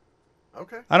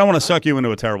 Okay. I don't want to suck you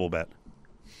into a terrible bet.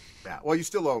 Yeah. Well, you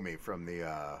still owe me from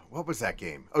the what was that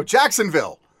game? Oh,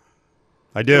 Jacksonville.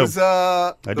 I do. It was,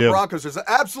 the Broncos. There's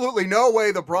absolutely no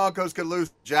way the Broncos could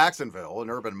lose Jacksonville and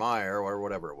Urban Meyer or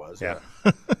whatever it was. Yeah.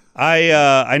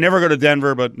 I never go to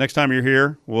Denver, but next time you're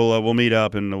here, we'll meet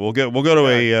up and we'll go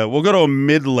to a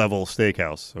mid-level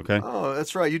steakhouse. Okay. Oh,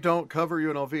 that's right. You don't cover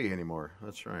UNLV anymore.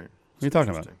 That's right. What are you talking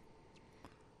about?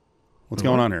 What's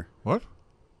going on here? What?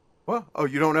 Well,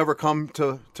 you don't ever come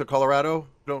to Colorado?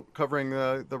 Don't covering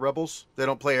the Rebels? They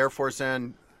don't play Air Force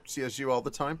and CSU all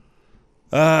the time?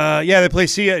 Yeah, they play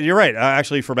you're right,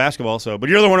 actually, for basketball. So, but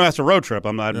you're the one who has to road trip.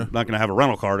 I'm not going to have a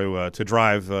rental car to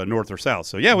drive north or south.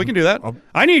 So, yeah, we can do that.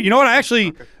 You know what?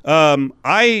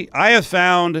 I have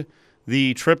found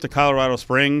the trip to Colorado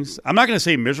Springs. I'm not going to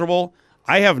say miserable.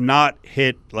 I have not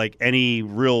hit like any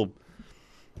real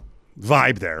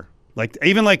vibe there. Like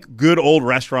even like good old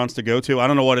restaurants to go to. I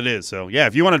don't know what it is. So, yeah,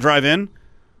 if you want to drive in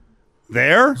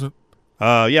there.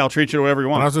 I'll treat you to whatever you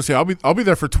want. And I was going to say, I'll be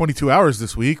there for 22 hours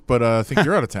this week, but I think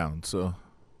you're out of town. So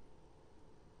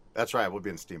that's right. We'll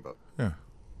be in Steamboat. Yeah.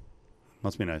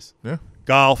 Must be nice. Yeah.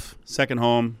 Golf, second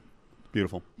home.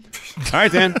 Beautiful. All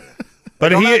right, Dan. But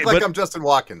don't act like I'm Justin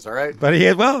Watkins, all right? But I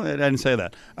didn't say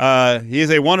that. He is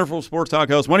a wonderful sports talk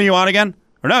host. When are you on again?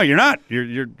 Or no, you're not.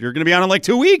 You're going to be on in like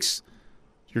 2 weeks.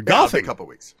 You're golfing. A couple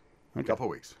weeks. Okay. A couple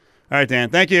weeks. All right, Dan.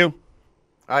 Thank you.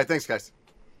 All right, thanks, guys.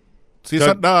 See you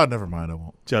Sunday. No, never mind. I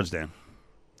won't. Judge Dan.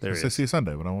 There he is. See you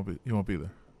Sunday, but I won't be. You won't be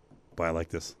there. Boy, I like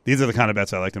this. These are the kind of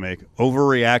bets I like to make.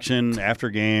 Overreaction after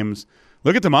games.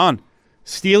 Look at Damon.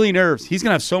 Steely nerves. He's going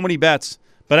to have so many bets.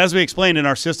 But as we explained in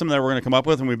our system that we're going to come up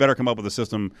with, and we better come up with a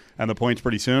system and the points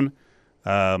pretty soon,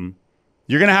 you're going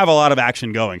to have a lot of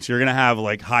action going. So you're going to have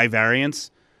like high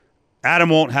variance. Adam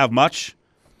won't have much.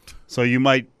 So you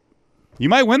might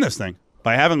win this thing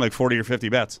by having like 40 or 50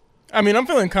 bets. I mean, I'm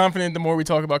feeling confident the more we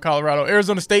talk about Colorado.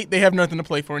 Arizona State, they have nothing to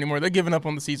play for anymore. They're giving up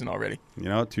on the season already. You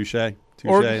know, touche. A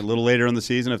little later in the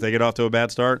season, if they get off to a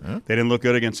bad start, they didn't look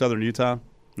good against Southern Utah.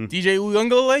 DJ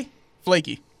Uiagalelei,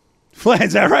 flaky.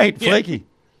 Is that right? Yeah. Flaky.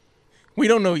 We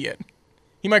don't know yet.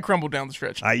 He might crumble down the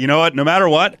stretch. You know what? No matter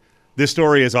what, this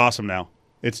story is awesome now.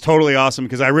 It's totally awesome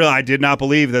because I did not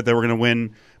believe that they were going to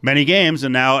win many games,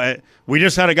 and now we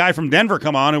just had a guy from Denver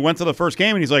come on who went to the first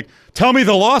game, and he's like, "Tell me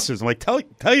the losses." I'm like, "Tell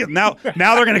you now."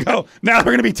 Now they're going to go. Now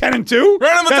they're going to be 10-2.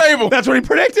 Right on the table. That's what he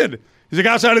predicted. He's like,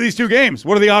 outside of these 2 games,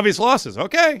 what are the obvious losses?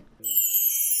 Okay.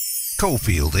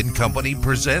 Cofield and Company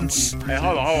presents. Hey,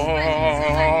 hold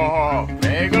on.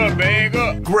 Bag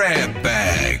up. Grab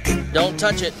Bag. Don't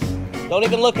touch it. Don't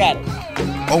even look at it.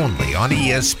 Only on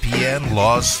ESPN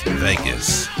Las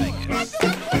Vegas.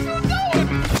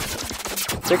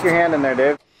 Stick your hand in there,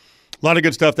 Dave. A lot of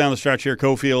good stuff down the stretch here,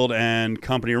 Cofield and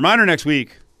Company. Reminder next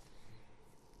week,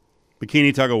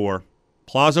 Bikini Tug of War.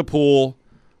 Plaza Pool,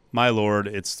 my lord.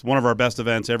 It's one of our best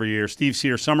events every year. Steve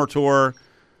Sears Summer Tour.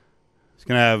 He's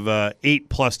going to have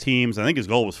 8+ teams. I think his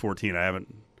goal was 14. I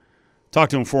haven't talked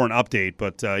to him for an update.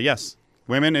 But, yes,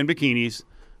 women in bikinis,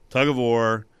 tug of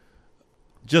war,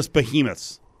 just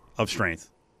behemoths of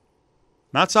strength.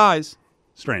 Not size,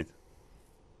 strength.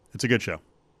 It's a good show.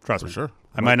 Trust me. Sure.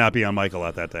 I might not be on Michael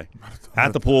out that day.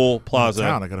 At the pool plaza.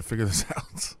 I got to figure this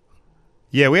out.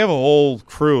 Yeah, we have a whole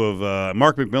crew of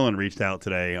Mark McMillan reached out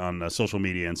today on social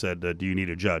media and said, do you need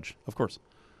a judge? Of course.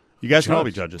 You guys can all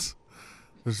be judges.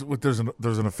 There's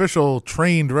an official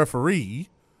trained referee.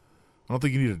 I don't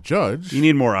think you need a judge. You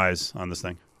need more eyes on this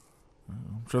thing.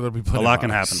 I'm sure there'll be plenty A lot of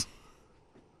can eyes. happen.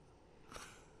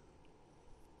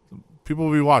 People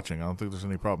will be watching. I don't think there's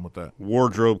any problem with that.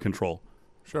 Wardrobe control.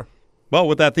 Sure. Well,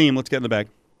 with that theme, let's get in the bag.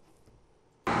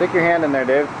 Stick your hand in there,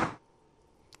 Dave.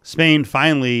 Spain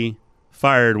finally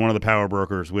fired one of the power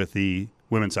brokers with the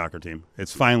women's soccer team.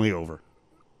 It's finally over.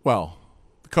 Well,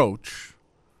 the coach.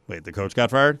 Wait, the coach got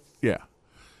fired? Yeah.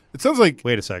 It sounds like.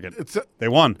 Wait a second. It's they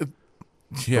won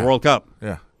yeah. the World Cup.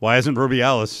 Yeah. Why isn't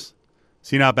Rubiales? Is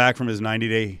he not back from his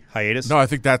 90-day hiatus? No, I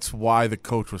think that's why the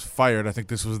coach was fired. I think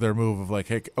this was their move of like,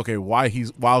 hey, okay, while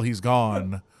he's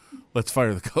gone, let's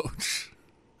fire the coach.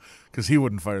 Because he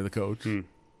wouldn't fire the coach. Do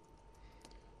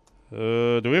we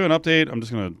have an update? I'm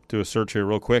just going to do a search here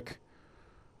real quick.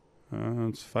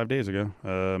 It's 5 days ago.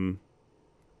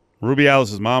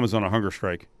 Rubiales' mom is on a hunger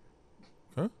strike.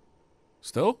 Huh?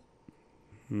 Still?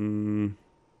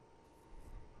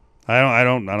 I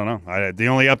don't know. The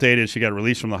only update is she got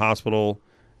released from the hospital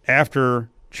after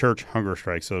church hunger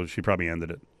strike, so she probably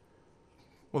ended it.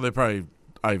 Well, they probably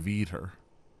IV'd her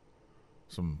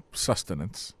some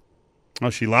sustenance. Oh,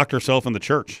 she locked herself in the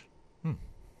church.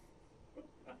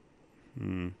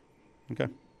 Okay.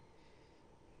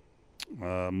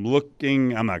 I'm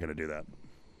not going to do that.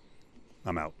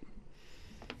 I'm out.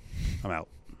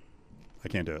 I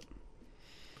can't do it.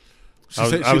 She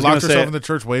locked herself in the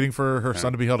church waiting for her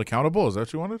son to be held accountable? Is that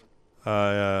what you wanted?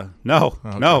 No.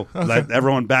 Okay. No. That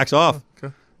everyone backs off.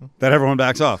 Okay. That everyone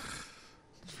backs off.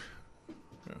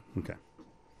 Okay.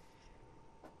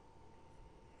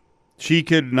 She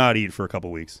could not eat for a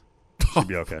couple weeks. She'd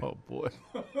be okay. Oh, boy.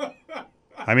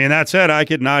 I mean, that said, I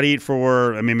could not eat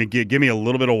for, give me a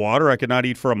little bit of water. I could not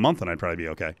eat for a month and I'd probably be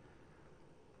okay.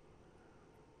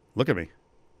 Look at me.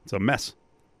 It's a mess.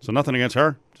 So nothing against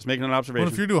her. Just making an observation.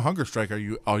 Well, if you do a hunger strike, are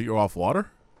you off water?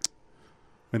 I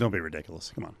mean, don't be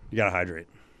ridiculous. Come on. You got to hydrate.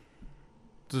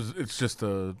 It's just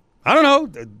a... I don't know.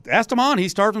 Asked him on. He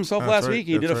starved himself last week.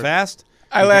 He did a fast.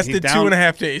 I lasted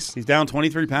 2.5 days. He's down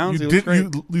 23 pounds. You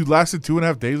lasted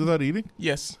 2.5 days without eating?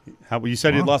 Yes. You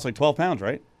said you lost like 12 pounds,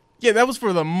 right? Yeah, that was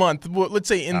for the month. Well, let's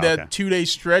say in that 2-day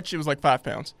stretch, it was like 5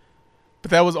 pounds.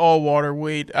 But that was all water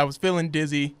weight. I was feeling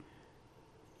dizzy.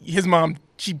 His mom,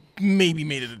 she maybe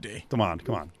made it a day. Come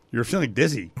on. You're feeling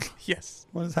dizzy. Yes.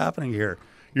 What is happening here?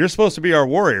 You're supposed to be our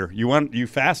warrior. You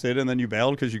fasted and then you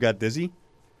bailed because you got dizzy?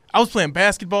 I was playing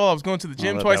basketball. I was going to the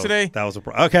gym twice a day. That was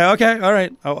a okay. All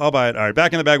right. I'll buy it. All right,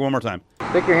 back in the bag one more time.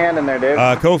 Stick your hand in there, Dave.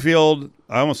 Cofield,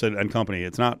 I almost said and company.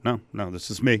 It's not. No,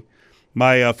 this is me.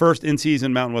 My first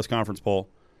in-season Mountain West Conference poll.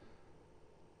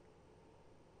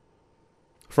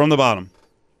 From the bottom.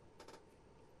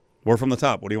 Or from the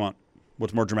top. What do you want?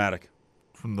 What's more dramatic?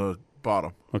 From the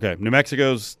bottom. Okay. New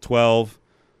Mexico's 12.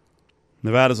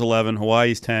 Nevada's 11.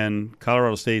 Hawaii's 10.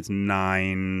 Colorado State's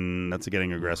 9. That's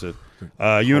getting aggressive.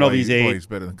 UNLV's 8. Hawaii's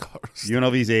better than Colorado State.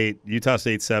 UNLV's 8. Utah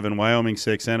State 7. Wyoming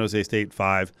 6. San Jose State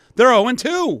 5. They're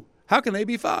 0-2. How can they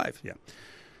be 5?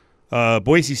 Yeah.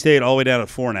 Boise State all the way down at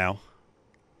 4 now.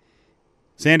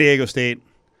 San Diego State.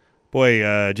 Boy,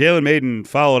 Jalen Maiden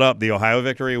followed up the Ohio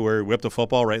victory where he whipped a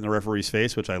football right in the referee's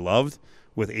face, which I loved,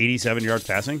 with 87 yards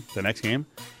passing the next game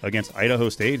against Idaho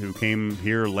State, who came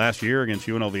here last year against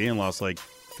UNLV and lost like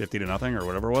 50-0 or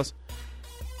whatever it was.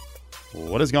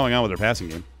 What is going on with their passing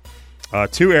game?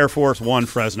 2 Air Force, 1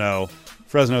 Fresno.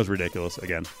 Fresno's ridiculous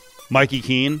again. Mikey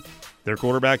Keene, their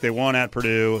quarterback, they won at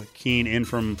Purdue. Keene in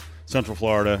from Central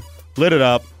Florida. Lit it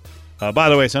up. By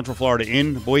the way, Central Florida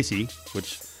in Boise,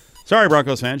 which, sorry,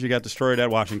 Broncos fans, you got destroyed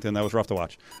at Washington. That was rough to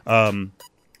watch.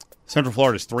 Central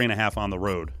Florida is 3.5 on the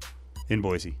road in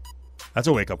Boise. That's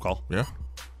a wake-up call. Yeah.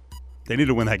 They need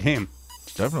to win that game.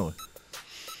 Definitely.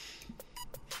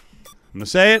 I'm going to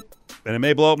say it, and it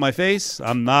may blow up my face.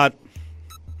 I'm not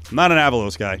an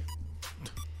Avalos guy.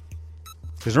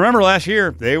 Because remember last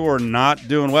year, they were not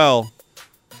doing well.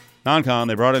 Non-con,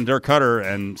 they brought in Dirk Cutter,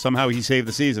 and somehow he saved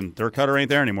the season. Dirk Cutter ain't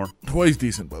there anymore. Hawaii's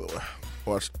decent, by the way.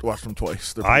 Watched them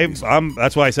twice.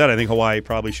 That's why I said I think Hawaii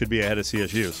probably should be ahead of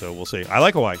CSU, so we'll see. I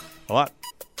like Hawaii a lot.